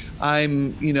animal.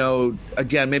 I'm,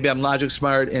 again, maybe I'm logic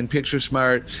smart and picture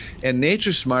smart and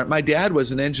nature smart. My dad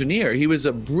was an engineer. He was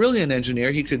a brilliant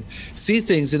engineer. He could see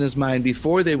things in his mind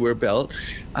before they were built.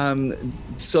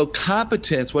 So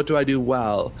competence, what do I do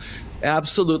well?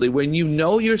 Absolutely. When you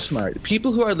know you're smart,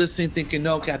 people who are listening thinking,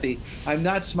 no, Cathy, I'm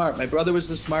not smart. My brother was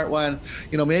the smart one.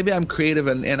 Maybe I'm creative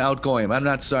and outgoing. I'm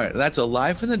not smart. That's a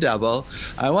lie from the devil.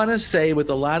 I want to say with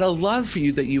a lot of love for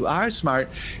you that you are smart.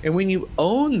 And when you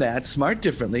own that smart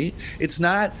differently, it's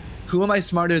not who am I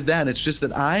smarter than? It's just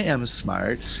that I am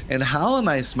smart, and how am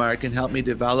I smart can help me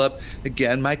develop,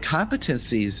 again, my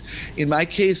competencies. In my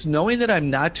case, knowing that I'm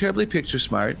not terribly picture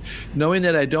smart, knowing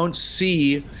that I don't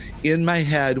see in my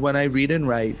head when I read and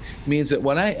write, means that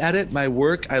when I edit my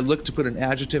work, I look to put an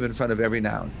adjective in front of every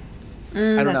noun.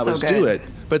 I don't always do it,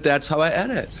 but that's how I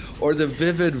edit. Or the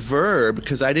vivid verb,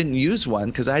 because I didn't use one,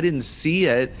 because I didn't see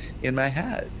it in my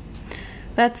head.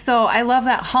 I love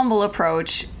that humble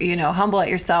approach, humble at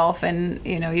yourself, and,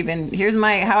 even here's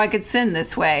how I could sin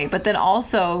this way, but then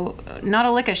also not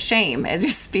a lick of shame as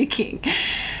you're speaking.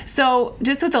 So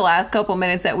just with the last couple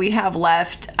minutes that we have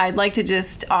left, I'd like to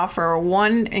just offer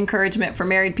one encouragement for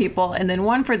married people and then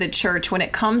one for the church when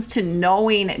it comes to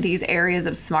knowing these areas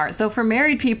of smart. So for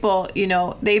married people,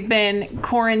 they've been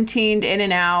quarantined in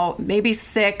and out, maybe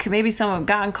sick, maybe some have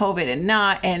gotten COVID and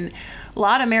not, and a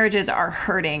lot of marriages are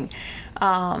hurting.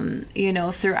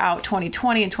 Throughout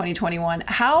 2020 and 2021,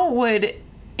 how would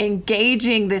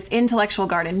engaging this intellectual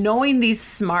garden, knowing these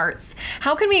smarts,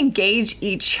 how can we engage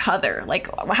each other? Like,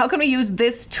 how can we use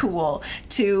this tool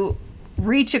to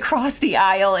reach across the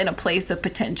aisle in a place of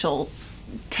potential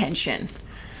tension?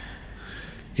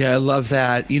 Yeah, I love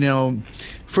that.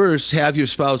 First, have your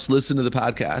spouse listen to the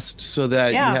podcast so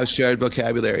that you have shared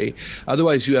vocabulary.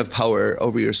 Otherwise, you have power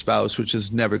over your spouse, which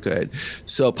is never good.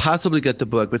 So possibly get the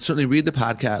book, but certainly read the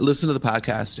podcast, listen to the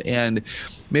podcast, and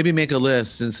maybe make a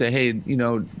list and say, hey,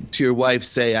 to your wife,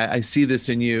 say, I see this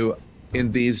in you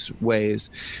in these ways.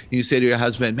 You say to your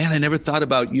husband, man, I never thought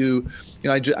about you.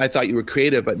 I thought you were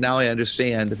creative, but now I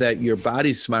understand that your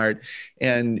body's smart,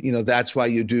 and that's why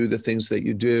you do the things that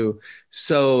you do.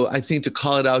 So I think to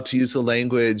call it out, to use the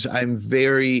language, I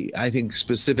think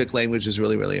specific language is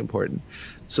really, really important.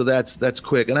 So that's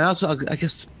quick. And I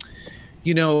guess,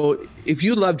 if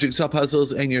you love jigsaw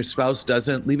puzzles and your spouse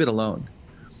doesn't, leave it alone.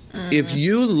 If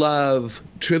you love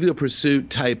Trivial Pursuit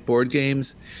type board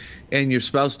games and your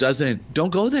spouse doesn't,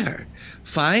 don't go there.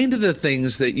 Find the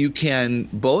things that you can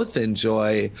both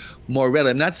enjoy more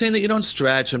readily. I'm not saying that you don't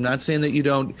stretch. I'm not saying that you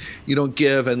don't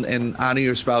give and honor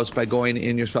your spouse by going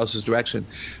in your spouse's direction,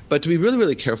 but to be really,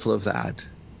 really careful of that.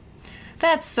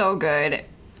 That's so good.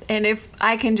 And if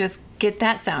I can just get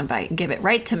that soundbite and give it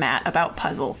right to Matt about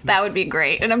puzzles, that would be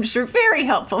great. And I'm sure very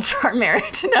helpful for our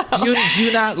marriage to know. Do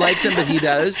you not like them, but he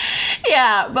does?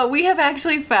 Yeah, but we have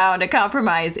actually found a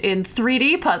compromise in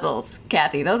 3D puzzles,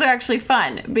 Cathy. Those are actually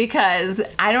fun because,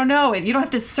 I don't know, you don't have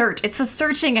to search. It's the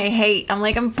searching I hate.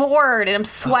 I'm bored and I'm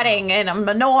sweating and I'm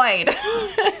annoyed.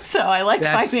 So I like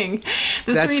finding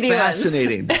the 3D ones. That's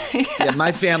fascinating. Yeah,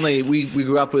 my family, we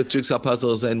grew up with jigsaw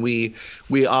puzzles, and we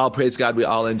all, praise God, we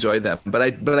all enjoy them. But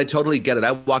I totally get it.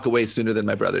 I walk away sooner than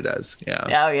my brother does.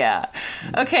 Yeah. Oh, yeah.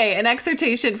 Okay, an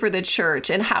exhortation for the church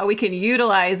and how we can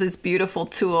utilize this beautiful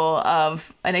tool of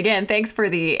of, and again, thanks for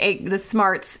the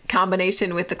smarts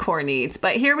combination with the core needs.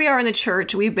 But here we are in the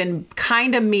church. We've been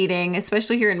kind of meeting,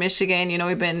 especially here in Michigan. You know,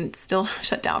 we've been still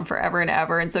shut down forever and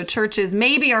ever. And so churches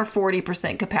maybe are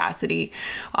 40% capacity,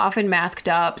 often masked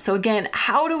up. So again,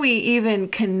 how do we even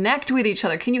connect with each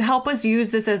other? Can you help us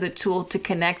use this as a tool to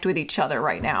connect with each other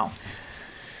right now?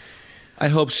 I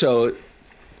hope so.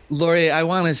 Lori, I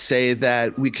want to say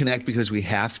that we connect because we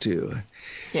have to.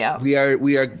 Yeah. We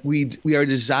are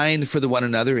designed for the one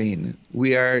anothering.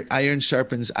 We are iron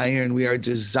sharpens iron. We are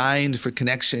designed for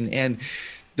connection. And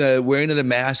the wearing of the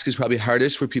mask is probably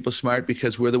hardest for people smart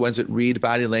because we're the ones that read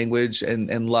body language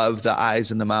and love the eyes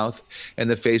and the mouth and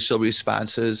the facial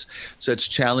responses. So it's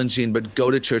challenging, but go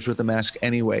to church with the mask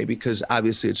anyway, because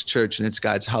obviously it's church and it's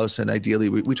God's house. And ideally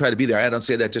we try to be there. I don't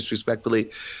say that disrespectfully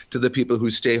to the people who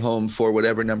stay home for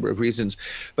whatever number of reasons,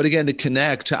 but again, to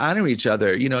connect, to honor each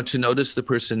other, you know, to notice the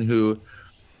person who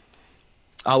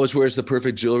always wears the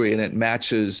perfect jewelry and it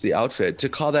matches the outfit, to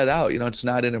call that out. You know, it's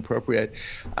not inappropriate.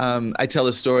 I tell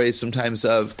a story sometimes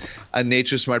of a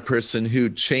nature smart person who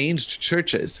changed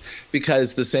churches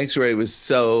because the sanctuary was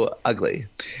so ugly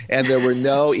and there were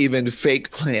no even fake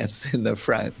plants in the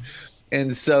front.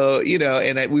 And so, you know,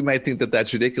 we might think that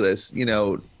that's ridiculous. You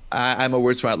know, I'm a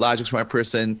word smart, logic smart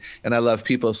person, and I love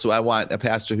people. So I want a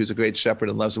pastor who's a great shepherd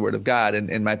and loves the word of God,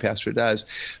 and my pastor does.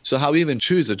 So how we even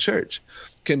choose a church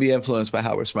can be influenced by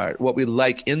how we're smart. What we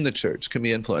like in the church can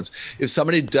be influenced. If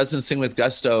somebody doesn't sing with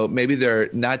gusto, maybe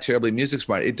they're not terribly music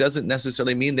smart. It doesn't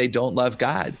necessarily mean they don't love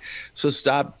God. So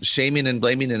stop shaming and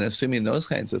blaming and assuming those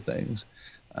kinds of things.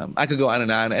 I could go on.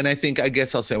 And I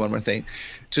guess I'll say one more thing.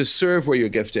 To serve where you're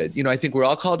gifted. You know, I think we're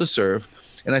all called to serve.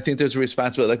 And I think there's a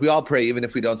responsibility. Like we all pray, even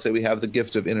if we don't say we have the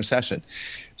gift of intercession.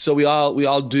 So we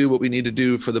all do what we need to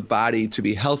do for the body to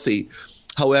be healthy.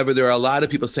 However, there are a lot of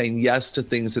people saying yes to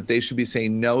things that they should be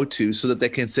saying no to so that they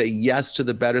can say yes to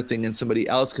the better thing and somebody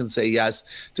else can say yes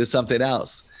to something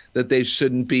else that they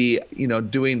shouldn't be, you know,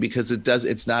 doing because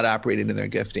it's not operating in their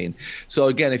gifting. So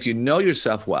again, if you know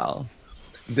yourself well,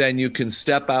 then you can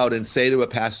step out and say to a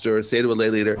pastor or say to a lay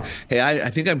leader, hey, I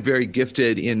think I'm very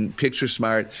gifted in picture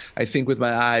smart. I think with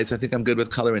my eyes, I think I'm good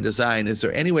with color and design. Is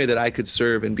there any way that I could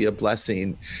serve and be a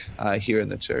blessing here in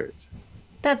the church?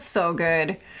 That's so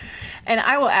good. And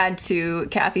I will add to,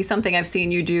 Kathy, something I've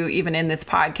seen you do even in this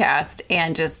podcast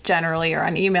and just generally or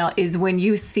on email is when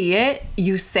you see it,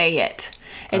 you say it.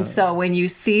 And so when you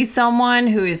see someone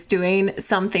who is doing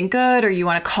something good or you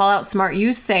want to call out smart,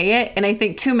 you say it. And I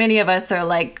think too many of us are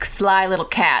like sly little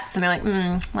cats and are like,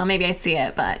 well, maybe I see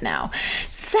it, but no.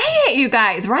 Say it, you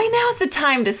guys. Right now is the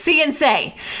time to see and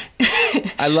say.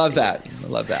 I love that.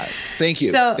 Thank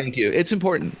you. Thank you. It's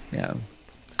important. Yeah.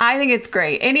 I think it's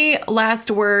great. Any last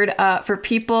word for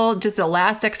people, just a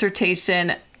last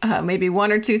exhortation, maybe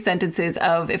one or two sentences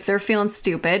of if they're feeling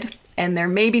stupid and they're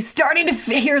maybe starting to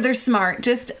hear they're smart,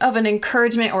 just of an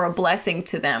encouragement or a blessing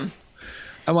to them?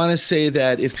 I want to say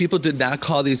that if people did not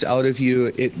call these out of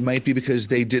you, it might be because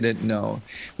they didn't know.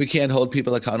 We can't hold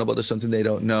people accountable to something they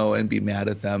don't know and be mad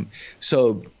at them.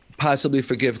 So possibly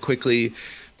forgive quickly,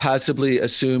 possibly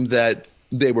assume that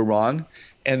they were wrong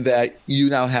and that you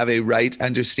now have a right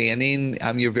understanding.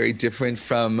 You're very different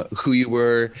from who you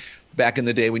were back in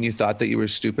the day when you thought that you were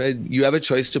stupid. You have a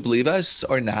choice to believe us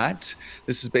or not.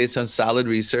 This is based on solid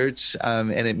research,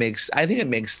 and I think it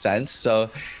makes sense.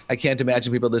 So I can't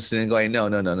imagine people listening and going,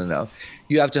 no.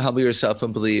 You have to humble yourself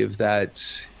and believe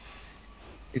that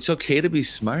it's okay to be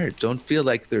smart. Don't feel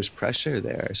like there's pressure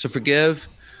there. So forgive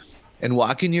and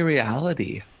walk in your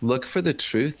reality. Look for the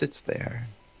truth that's there.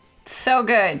 So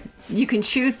good. You can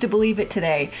choose to believe it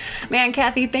today. Man,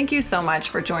 Kathy, thank you so much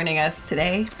for joining us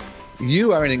today.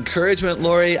 You are an encouragement,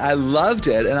 Lori. I loved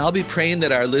it. And I'll be praying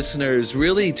that our listeners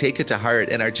really take it to heart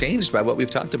and are changed by what we've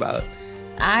talked about.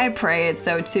 I pray it's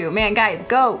so too. Man, guys,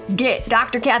 go get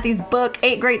Dr. Kathy's book,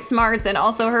 8 Great Smarts, and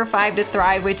also her 5 to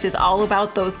Thrive, which is all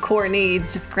about those core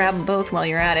needs. Just grab them both while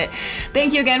you're at it.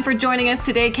 Thank you again for joining us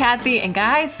today, Kathy. And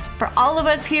guys, for all of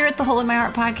us here at the Hole in My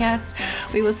Heart podcast,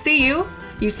 we will see you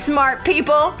smart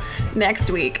people,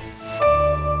 next week.